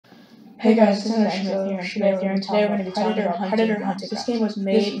Hey guys, this is Enzo here, and today we're going to be talking about Predator Hunting. This game was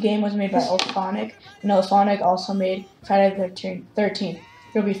made by Ultrasonic, and Ultrasonic also made Friday the 13th.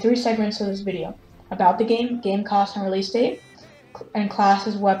 There will be 3 segments of this video: about the game cost and release date, and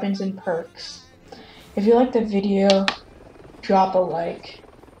classes, weapons, and perks. If you like the video, drop a like,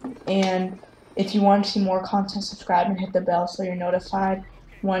 and if you want to see more content, subscribe and hit the bell so you're notified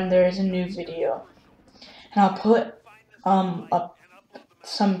when there is a new video. And I'll put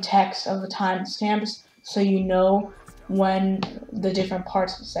some text of the timestamps so you know when the different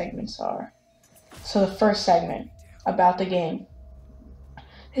parts of the segments are. So the first segment, about the game.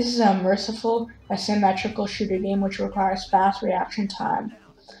 This is a merciful, asymmetrical shooter game which requires fast reaction time.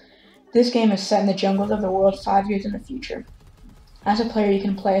 This game is set in the jungles of the world 5 years in the future. As a player, you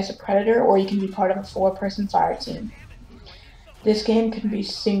can play as a predator or you can be part of a 4-person fire team. This game can be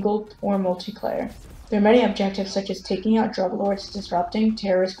single or multiplayer. There are many objectives such as taking out drug lords, disrupting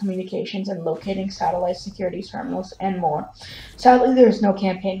terrorist communications, and locating satellite security terminals, and more. Sadly, there is no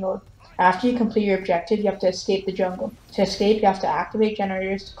campaign mode. After you complete your objective, you have to escape the jungle. To escape, you have to activate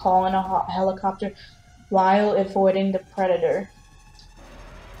generators to call in a helicopter while avoiding the predator.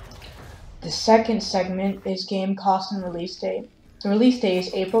 The second segment is game cost and release date. The release date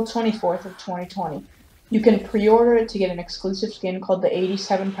is April 24th of 2020. You can pre-order it to get an exclusive skin called the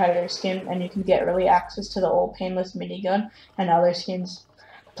 87 Predator skin, and you can get early access to the old Painless minigun and other skins.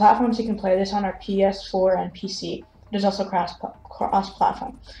 The platforms you can play this on are PS4 and PC. There's also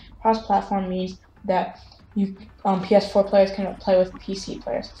cross-platform. Cross-platform means that PS4 players can play with PC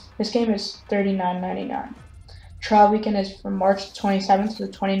players. This game is $39.99. Trial weekend is from March 27th to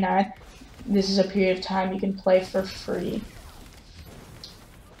the 29th. This is a period of time you can play for free.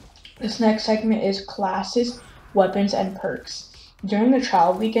 This next segment is classes, weapons, and perks. During the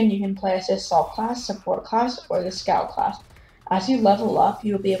trial weekend, you can play as the Assault class, Support class, or the Scout class. As you level up,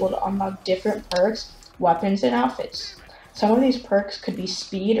 you will be able to unlock different perks, weapons, and outfits. Some of these perks could be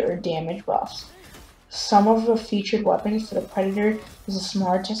speed or damage buffs. Some of the featured weapons for the Predator is the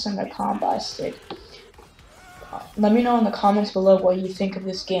Smartest and the Combat Stick. Let me know in the comments below what you think of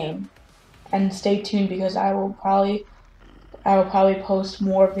this game. And stay tuned because I will probably post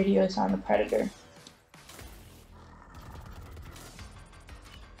more videos on the Predator.